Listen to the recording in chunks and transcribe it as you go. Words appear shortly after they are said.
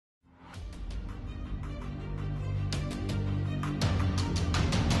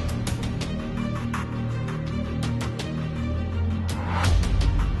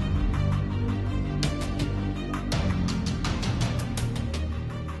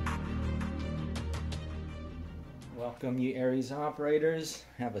Welcome you Aries operators.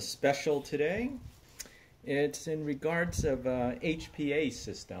 Have a special today. It's in regards of HPA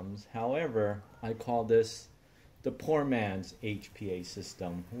systems. However, I call this the poor man's HPA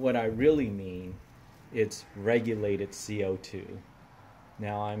system. What I really mean, it's regulated CO2.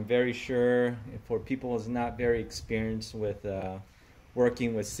 Now I'm very sure for people who's not very experienced with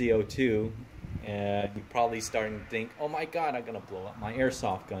working with CO2, you're probably starting to think, oh my god, I'm going to blow up my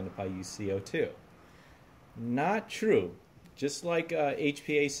airsoft gun if I use CO2. Not true. Just like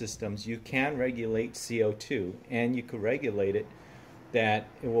HPA systems, you can regulate CO2, and you could regulate it that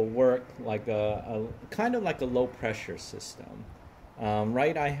it will work like a kind of like a low pressure system.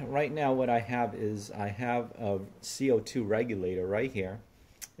 Right now what I have is I have a CO2 regulator right here,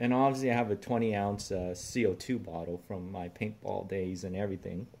 and obviously I have a 20-ounce CO2 bottle from my paintball days and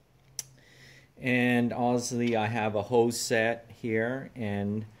everything. And obviously I have a hose set here,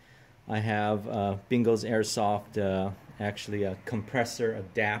 and I have Bingo's Airsoft, actually a compressor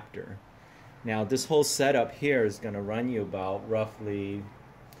adapter. Now this whole setup here is going to run you about roughly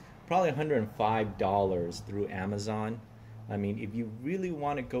probably $105 through Amazon. I mean, if you really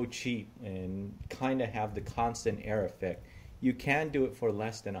want to go cheap and kind of have the constant air effect, you can do it for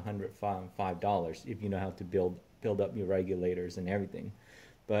less than $105 if you know how to build up your regulators and everything.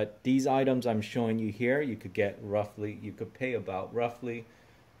 But these items I'm showing you here, you could get roughly, you could pay about roughly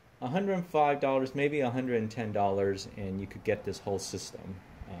 $105, maybe $110, and you could get this whole system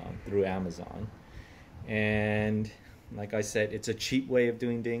through Amazon. And like I said, it's a cheap way of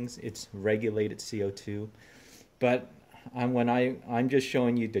doing things. It's regulated CO2. But I'm just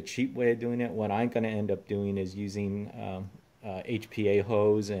showing you the cheap way of doing it. What I'm going to end up doing is using HPA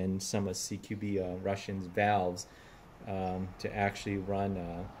hose and some of CQB Russian's valves to actually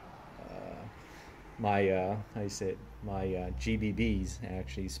run my my GBBs,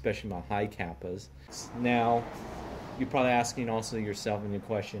 actually, especially my Hi-Capas. Now, you're probably asking also yourself in your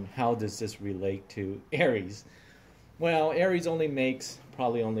question, how does this relate to Aries? Well, Aries only makes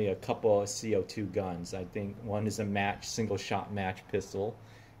probably only a couple of CO2 guns. I think one is a single shot match pistol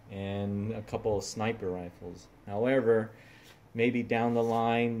and a couple of sniper rifles. However, maybe down the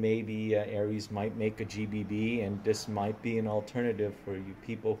line, maybe Aries might make a GBB, and this might be an alternative for you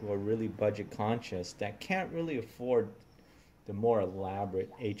people who are really budget conscious that can't really afford the more elaborate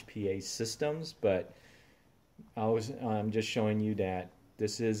HPA systems. But I'm just showing you that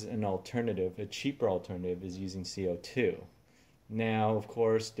this is an alternative. A cheaper alternative is using CO2. Now, of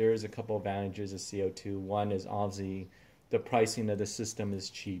course, there's a couple advantages of CO2. One is obviously the pricing of the system is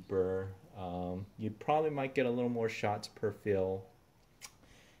cheaper. You probably might get a little more shots per fill,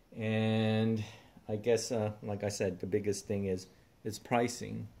 and I guess like I said, the biggest thing is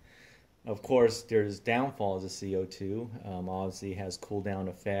pricing. Of course, there's downfalls of CO2. Obviously, it has cool down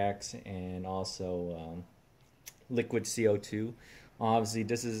effects, and also liquid CO2. Obviously,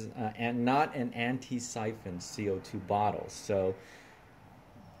 this is not an anti-siphon CO2 bottle, so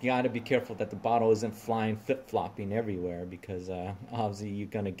you got to be careful that the bottle isn't flying, flip-flopping everywhere, because obviously you're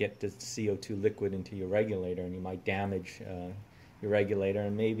going to get the CO2 liquid into your regulator, and you might damage your regulator,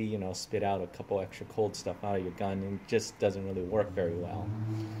 and maybe spit out a couple extra cold stuff out of your gun, and it just doesn't really work very well.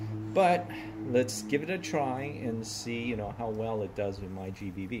 But let's give it a try and see how well it does with my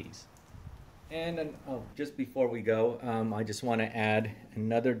GBBs. And just before we go, I just want to add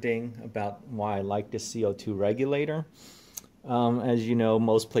another thing about why I like this CO2 regulator. As you know,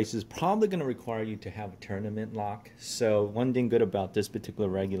 most places probably going to require you to have a tournament lock. So one thing good about this particular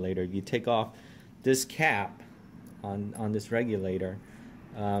regulator, if you take off this cap on this regulator,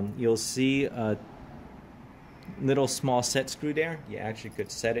 you'll see a little small set screw there. You actually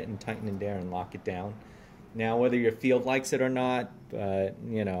could set it and tighten it there and lock it down. Now, whether your field likes it or not, but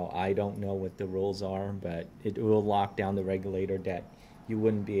I don't know what the rules are, but it will lock down the regulator that you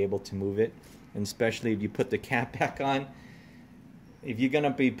wouldn't be able to move it. And especially if you put the cap back on, if you're going to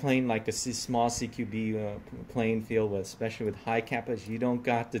be playing like a small CQB playing field, especially with Hi-Capas, you don't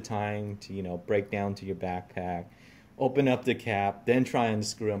got the time to, break down to your backpack, open up the cap, then try and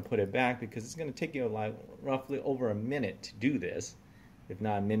unscrew and put it back, because it's going to take you like roughly over a minute to do this, if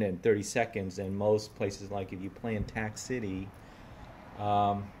not a minute and 30 seconds. And most places, like if you play in Tax City,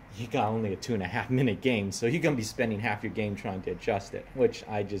 you got only a 2.5-minute game, so you're going to be spending half your game trying to adjust it, which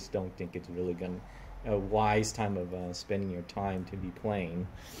I just don't think it's really going to a wise time of spending your time to be playing.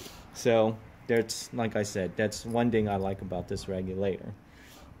 So that's, like I said, that's one thing I like about this regulator.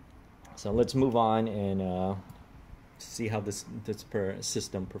 So let's move on and see how this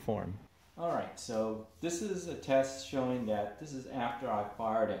system perform. Alright, so this is a test showing that this is after I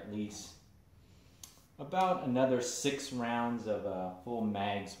fired at least about another 6 rounds of full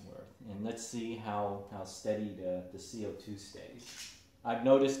mag's worth, and let's see how steady the CO2 stays. I've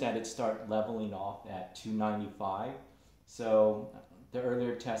noticed that it started leveling off at 295, so the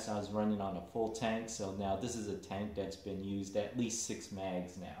earlier test I was running on a full tank, so now this is a tank that's been used at least 6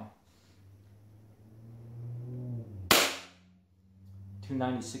 mags now.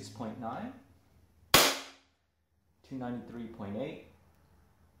 296.9, 293.8,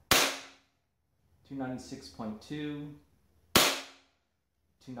 296.2,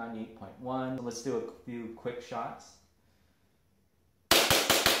 298.1. So let's do a few quick shots.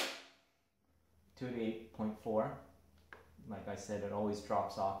 288.4. Like I said, it always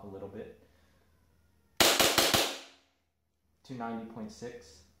drops off a little bit.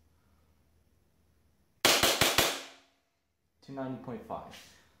 290.6. 290.5.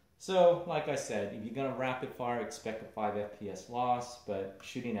 So, like I said, if you're going to rapid fire, expect a 5 FPS loss, but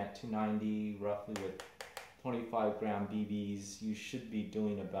shooting at 290, roughly with 25 gram BBs, you should be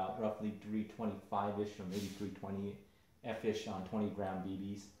doing about roughly 325-ish or maybe 320 F-ish on 20 gram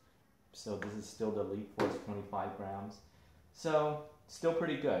BBs. So this is still the Elite Force 25 grams. So, still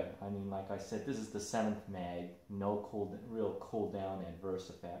pretty good. I mean, like I said, this is the 7th mag, no real cool down adverse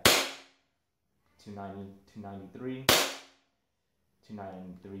effect. 290, 293.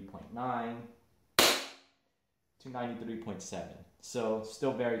 293.9, 293.7. So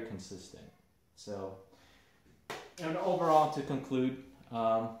still very consistent. So, and overall, to conclude,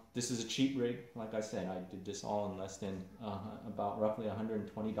 this is a cheap rig. Like I said, I did this all in less than about roughly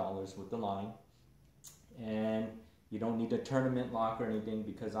 $120 with the line. And you don't need a tournament lock or anything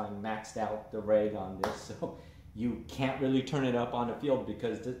because I maxed out the rig on this. So you can't really turn it up on the field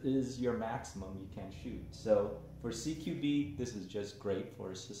because this is your maximum you can shoot. So for CQB, this is just great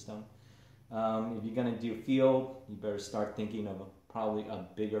for a system. If you're going to do field, you better start thinking of probably a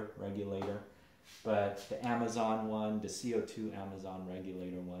bigger regulator. But the Amazon one, the CO2 Amazon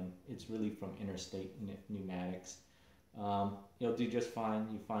regulator one, it's really from Interstate Pneumatics. It'll do just fine.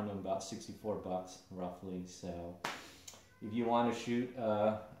 You find them about 64 bucks roughly. So if you want to shoot,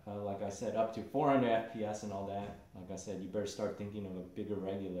 like I said, up to 400 FPS and all that, like I said, you better start thinking of a bigger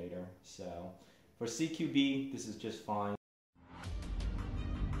regulator. So for CQB, this is just fine.